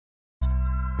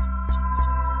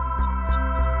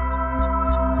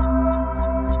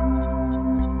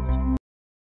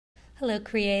Hello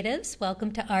creatives,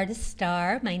 welcome to Artist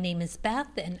Star. My name is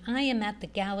Beth and I am at the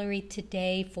gallery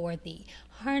today for the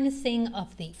Harnessing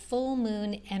of the Full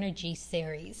Moon Energy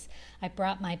series. I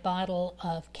brought my bottle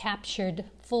of captured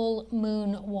full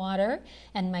moon water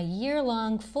and my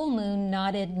year-long full moon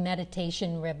knotted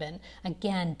meditation ribbon,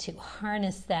 again to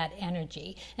harness that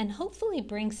energy and hopefully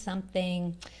bring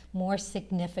something more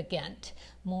significant,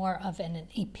 more of an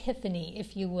epiphany,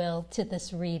 if you will, to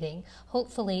this reading.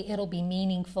 Hopefully it'll be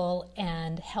meaningful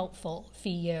and helpful for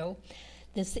you.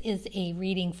 This is a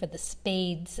reading for the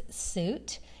Spades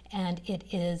suit, and it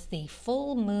is the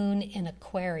full moon in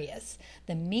Aquarius,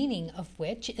 the meaning of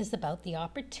which is about the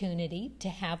opportunity to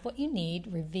have what you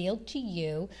need revealed to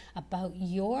you about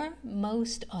your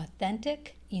most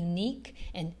authentic, unique,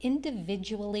 and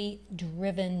individually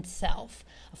driven self.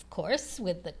 Of course,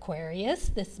 with Aquarius,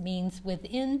 this means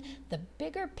within the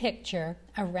bigger picture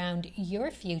around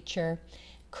your future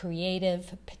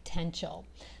creative potential.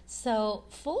 So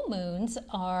full moons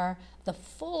are the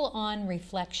full-on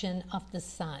reflection of the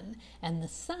sun, and the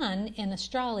sun in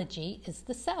astrology is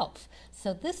the self.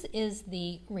 So this is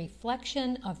the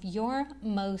reflection of your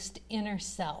most inner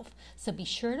self. So be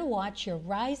sure to watch your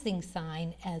rising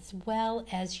sign as well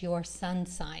as your sun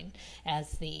sign,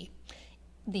 as the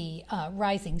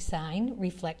rising sign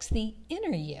reflects the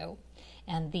inner you,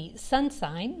 and the sun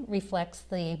sign reflects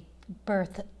the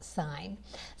birth sign.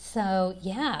 So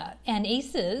yeah, and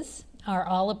aces are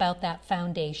all about that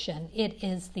foundation. It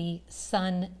is the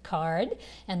sun card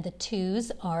and the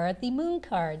twos are the moon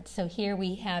card. So here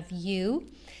we have you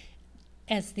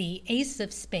as the ace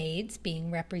of spades being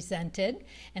represented,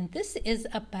 and this is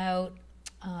about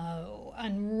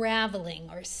unraveling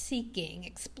or seeking,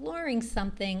 exploring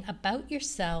something about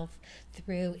yourself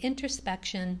through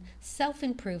introspection,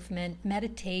 self-improvement,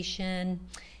 meditation,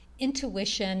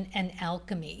 intuition, and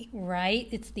alchemy, right?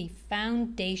 It's the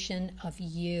foundation of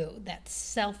you, that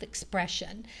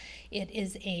self-expression. It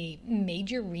is a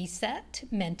major reset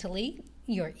mentally,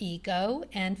 your ego,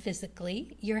 and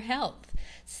physically, your health.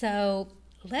 So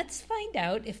let's find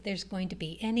out if there's going to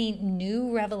be any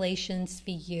new revelations for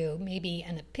you, maybe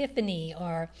an epiphany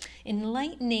or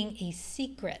enlightening a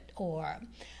secret or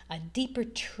a deeper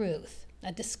truth,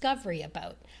 a discovery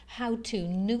about how to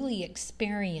newly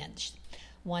experience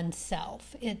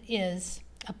oneself. It is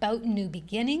about new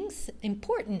beginnings,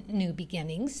 important new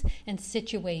beginnings and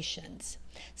situations.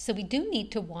 So we do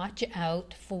need to watch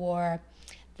out for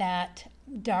that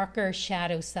darker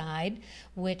shadow side,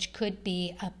 which could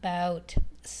be about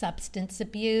substance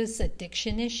abuse,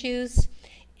 addiction issues,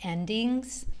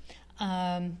 endings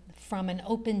from an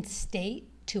open state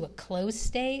to a closed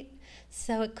state.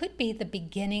 So it could be the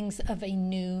beginnings of a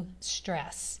new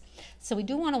stress. So we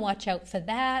do want to watch out for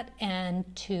that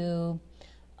and to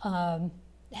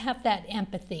have that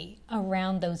empathy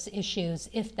around those issues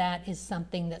if that is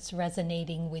something that's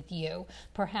resonating with you.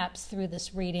 Perhaps through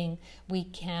this reading we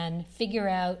can figure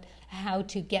out how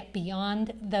to get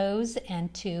beyond those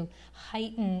and to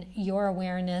heighten your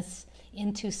awareness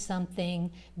into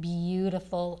something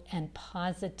beautiful and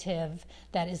positive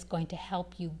that is going to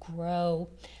help you grow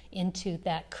into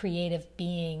that creative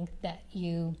being that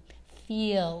you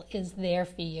feel is there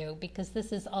for you, because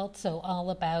this is also all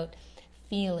about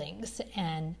feelings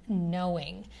and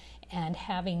knowing and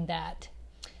having that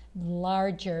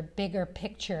larger, bigger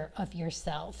picture of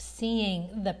yourself,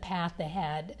 seeing the path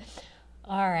ahead.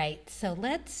 All right, so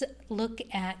let's look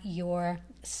at your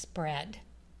spread.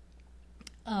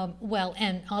 Well,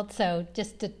 and also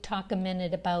just to talk a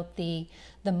minute about the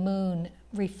moon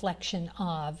reflection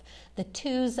of. The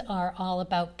twos are all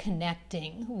about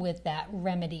connecting with that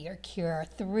remedy or cure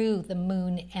through the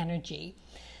moon energy.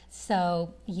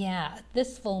 So yeah,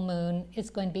 this full moon is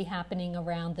going to be happening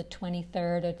around the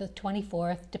 23rd or the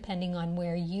 24th, depending on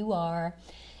where you are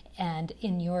and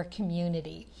in your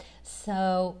community.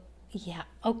 So yeah,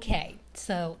 okay,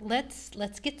 so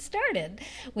let's get started.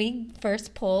 We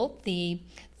first pulled the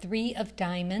Three of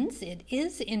Diamonds. It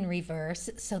is in reverse,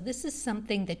 so this is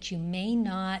something that you may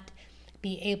not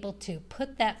be able to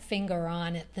put that finger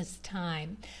on at this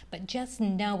time, but just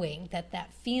knowing that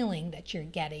that feeling that you're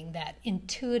getting, that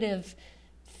intuitive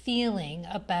feeling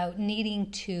about needing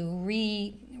to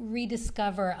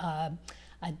rediscover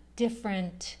a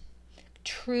different,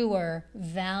 truer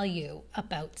value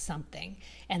about something.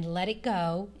 and let it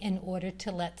go in order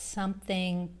to let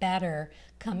something better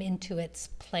come into its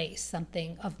place,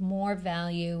 something of more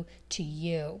value to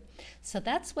you. So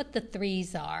that's what the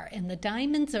threes are. And the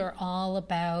diamonds are all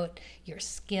about your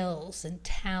skills and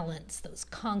talents, those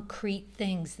concrete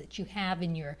things that you have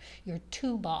in your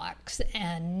toolbox,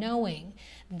 and knowing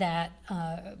that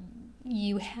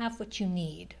you have what you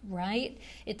need, right?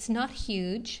 It's not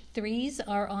huge. Threes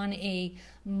are on a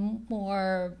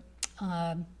more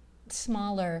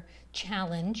smaller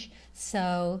challenge,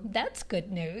 so that's good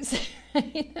news.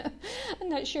 I'm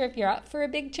not sure if you're up for a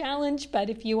big challenge, but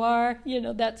if you are,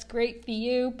 that's great for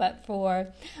you. But for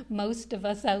most of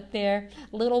us out there,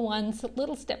 little ones,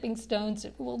 little stepping stones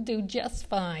will do just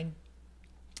fine.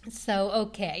 So,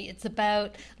 okay, it's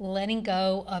about letting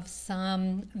go of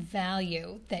some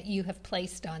value that you have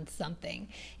placed on something.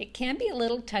 It can be a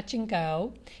little touch and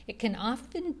go. It can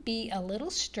often be a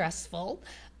little stressful,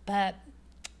 but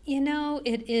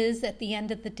it is, at the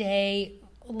end of the day,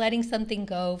 letting something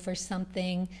go for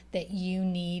something that you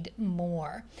need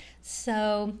more.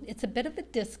 So it's a bit of a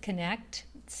disconnect.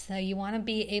 So you want to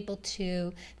be able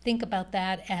to think about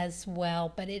that as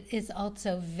well, but it is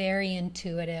also very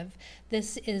intuitive.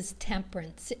 This is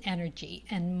Temperance energy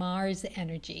and Mars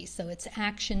energy, so it's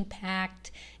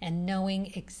action-packed and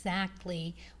knowing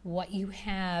exactly what you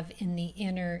have in the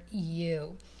inner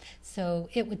you. So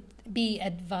it would be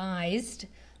advised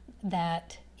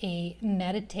that a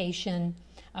meditation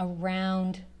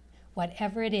around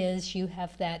whatever it is you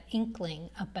have that inkling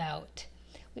about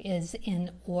is in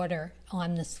order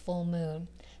on this full moon,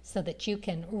 so that you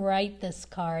can write this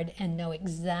card and know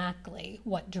exactly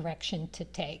what direction to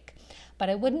take. But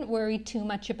I wouldn't worry too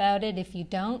much about it. If you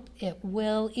don't, it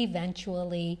will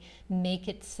eventually make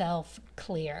itself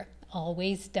clear.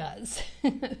 Always does.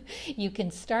 You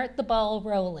can start the ball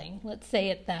rolling, let's say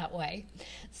it that way.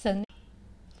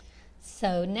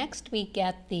 So next we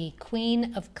get the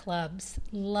Queen of Clubs.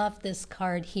 Love this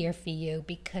card here for you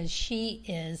because she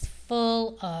is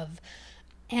full of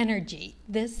energy.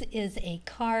 This is a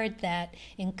card that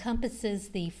encompasses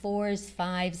the 4s,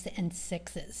 5s, and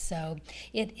 6s. So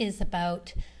it is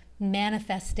about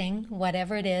manifesting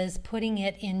whatever it is, putting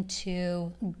it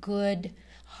into good,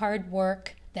 hard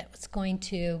work that's going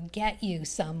to get you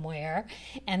somewhere.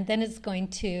 And then it's going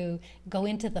to go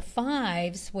into the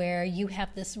 5s, where you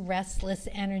have this restless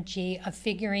energy of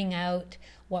figuring out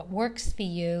what works for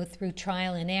you through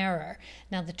trial and error.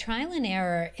 Now, the trial and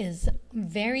error is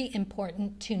very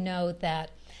important to know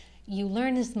that you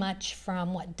learn as much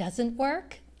from what doesn't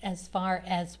work as far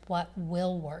as what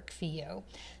will work for you.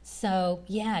 So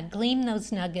yeah, glean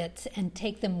those nuggets and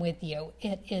take them with you.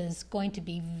 It is going to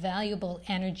be valuable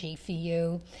energy for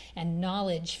you and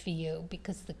knowledge for you,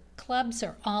 because the clubs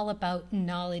are all about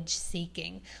knowledge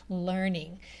seeking,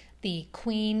 learning. The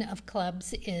Queen of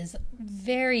Clubs is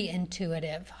very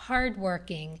intuitive,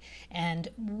 hardworking, and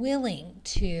willing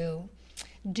to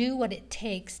do what it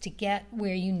takes to get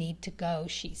where you need to go.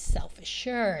 She's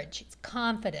self-assured, she's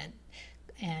confident,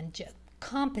 and just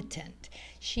competent.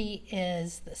 She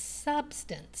is the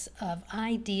substance of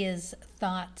ideas,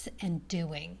 thoughts, and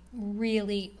doing.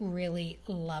 Really, really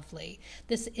lovely.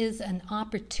 This is an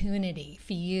opportunity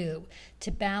for you to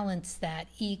balance that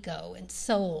ego and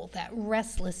soul, that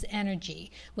restless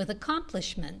energy, with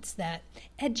accomplishments that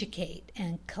educate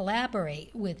and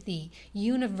collaborate with the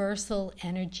universal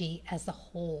energy as a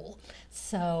whole.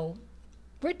 So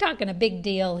we're talking a big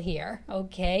deal here,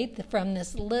 okay? From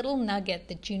this little nugget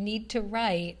that you need to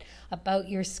write about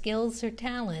your skills or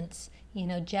talents,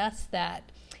 just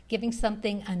that, giving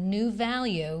something a new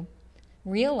value,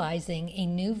 realizing a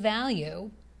new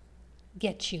value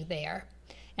gets you there.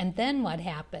 And then what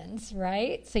happens,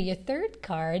 right? So your third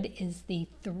card is the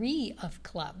 3 of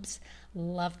Clubs.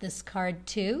 Love this card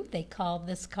too. They call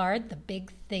this card the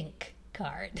Big Think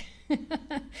card.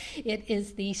 It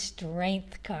is the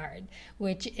Strength card,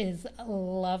 which is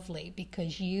lovely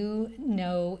because you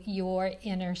know your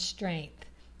inner strength.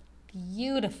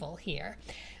 Beautiful here.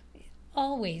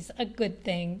 Always a good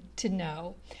thing to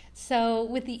know. So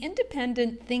with the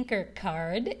Independent Thinker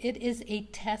card, it is a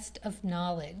test of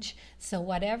knowledge. So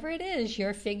whatever it is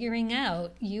you're figuring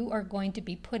out, you are going to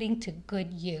be putting to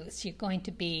good use. You're going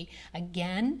to be,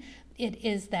 again, it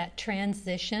is that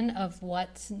transition of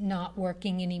what's not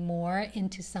working anymore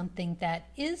into something that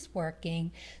is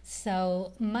working.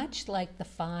 So much like the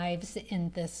 5s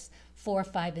in this 4,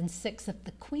 5, and 6 of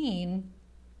the Queen,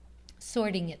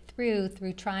 sorting it through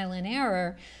trial and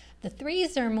error, the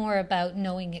 3s are more about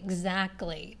knowing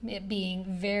exactly, it being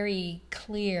very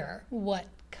clear what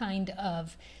kind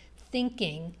of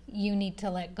thinking you need to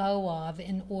let go of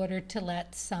in order to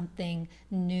let something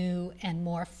new and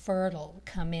more fertile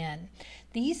come in.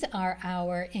 These are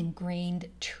our ingrained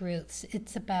truths.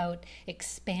 It's about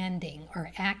expanding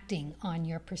or acting on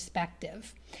your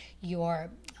perspective, your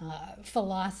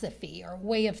philosophy or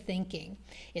way of thinking.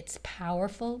 It's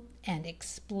powerful and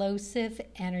explosive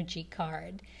energy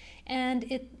card.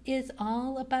 And it is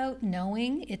all about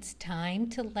knowing it's time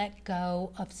to let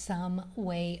go of some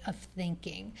way of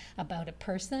thinking about a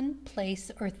person, place,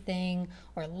 or thing,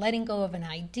 or letting go of an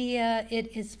idea.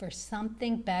 It is for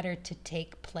something better to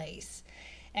take place.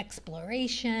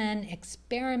 Exploration,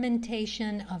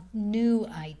 experimentation of new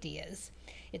ideas.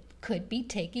 It could be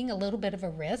taking a little bit of a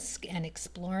risk and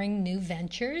exploring new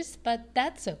ventures, but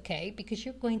that's okay because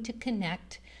you're going to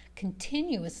connect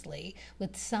continuously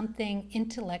with something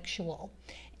intellectual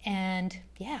and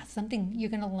something you're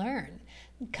going to learn,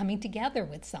 coming together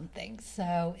with something.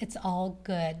 So it's all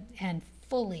good and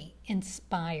fully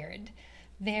inspired.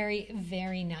 Very,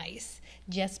 very nice.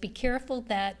 Just be careful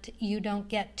that you don't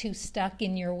get too stuck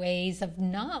in your ways of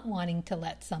not wanting to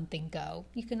let something go.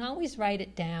 You can always write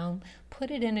it down,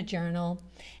 put it in a journal,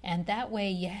 and that way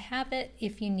you have it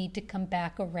if you need to come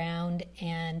back around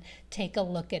and take a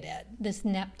look at it. This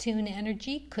Neptune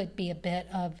energy could be a bit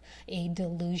of a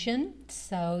delusion,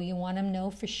 so you want to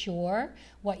know for sure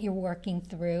what you're working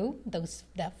through,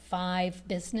 that 5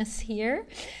 business here,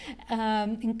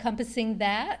 encompassing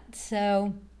that.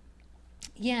 So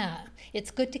it's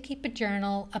good to keep a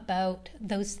journal about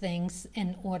those things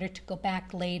in order to go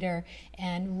back later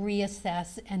and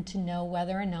reassess and to know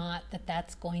whether or not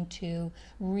that's going to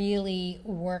really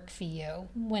work for you.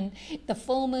 When the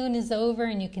full moon is over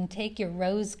and you can take your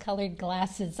rose-colored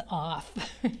glasses off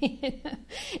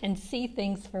and see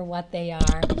things for what they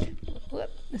are.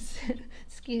 Whoops.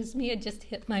 Excuse me, I just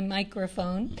hit my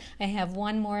microphone. I have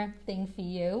one more thing for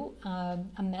you,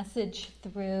 a message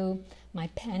through my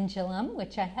pendulum,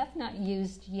 which I have not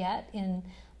used yet in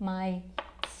my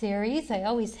series. I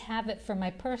always have it for my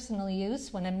personal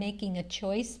use when I'm making a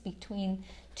choice between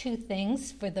 2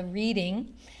 things for the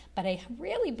reading, but I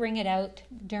really bring it out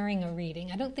during a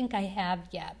reading. I don't think I have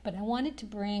yet, but I wanted to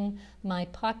bring my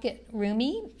pocket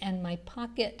Rumi and my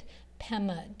pocket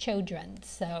Pema children.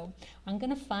 So I'm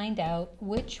going to find out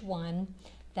which one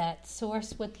that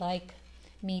source would like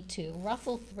me to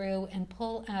ruffle through and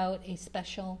pull out a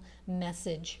special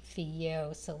message for you.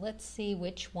 So let's see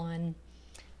which one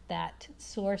that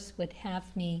source would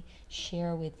have me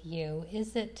share with you.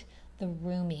 Is it the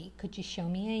Rumi? Could you show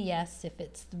me a yes if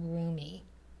it's the Rumi?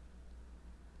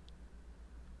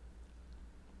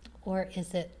 Or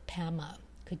is it Pema?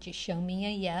 Could you show me a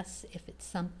yes if it's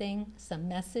some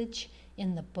message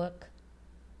in the book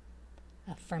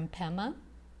from Pema?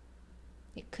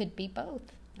 It could be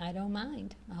both. I don't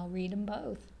mind. I'll read them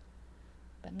both.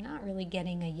 But I'm not really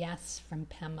getting a yes from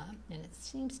Pema, and it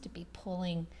seems to be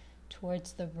pulling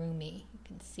towards the Rumi. You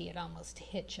can see it almost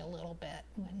hitch a little bit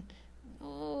when,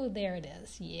 oh, there it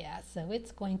is. Yeah, so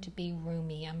it's going to be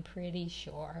Rumi, I'm pretty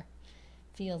sure.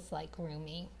 Feels like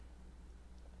Rumi.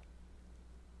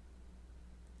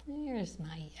 Here's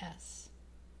my yes.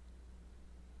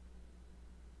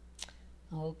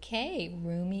 Okay,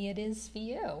 Rumi it is for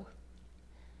you.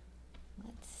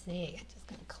 Let's see, I'm just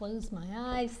going to close my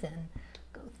eyes and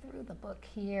go through the book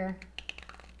here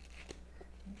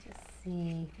and just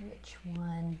see which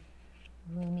one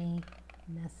Rumi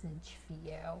message for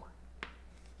you.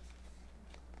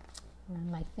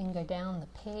 Run my finger down the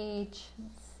page.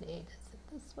 Let's see, is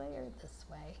it this way or this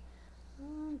way?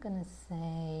 I'm going to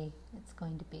say it's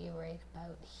going to be right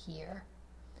about here.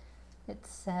 It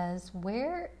says,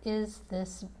 where is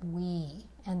this we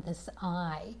and this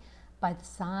I by the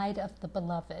side of the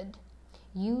beloved?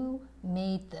 You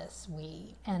made this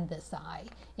we and this I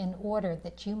in order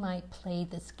that you might play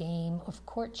this game of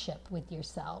courtship with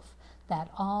yourself, that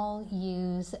all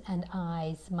yous and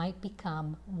I's might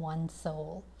become one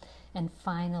soul, and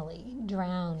finally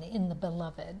drown in the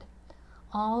beloved.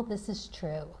 All this is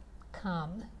true.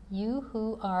 Come, you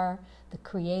who are the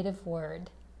creative word,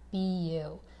 be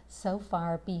you, so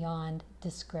far beyond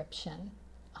description.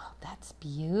 Oh, that's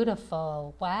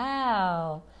beautiful.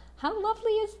 Wow. How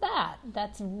lovely is that?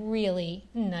 That's a really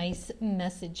nice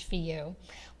message for you.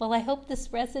 Well, I hope this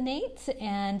resonates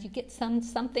and you get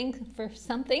something for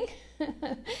something.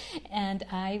 And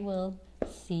I will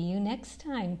see you next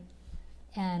time.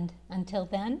 And until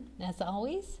then, as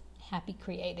always, happy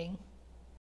creating.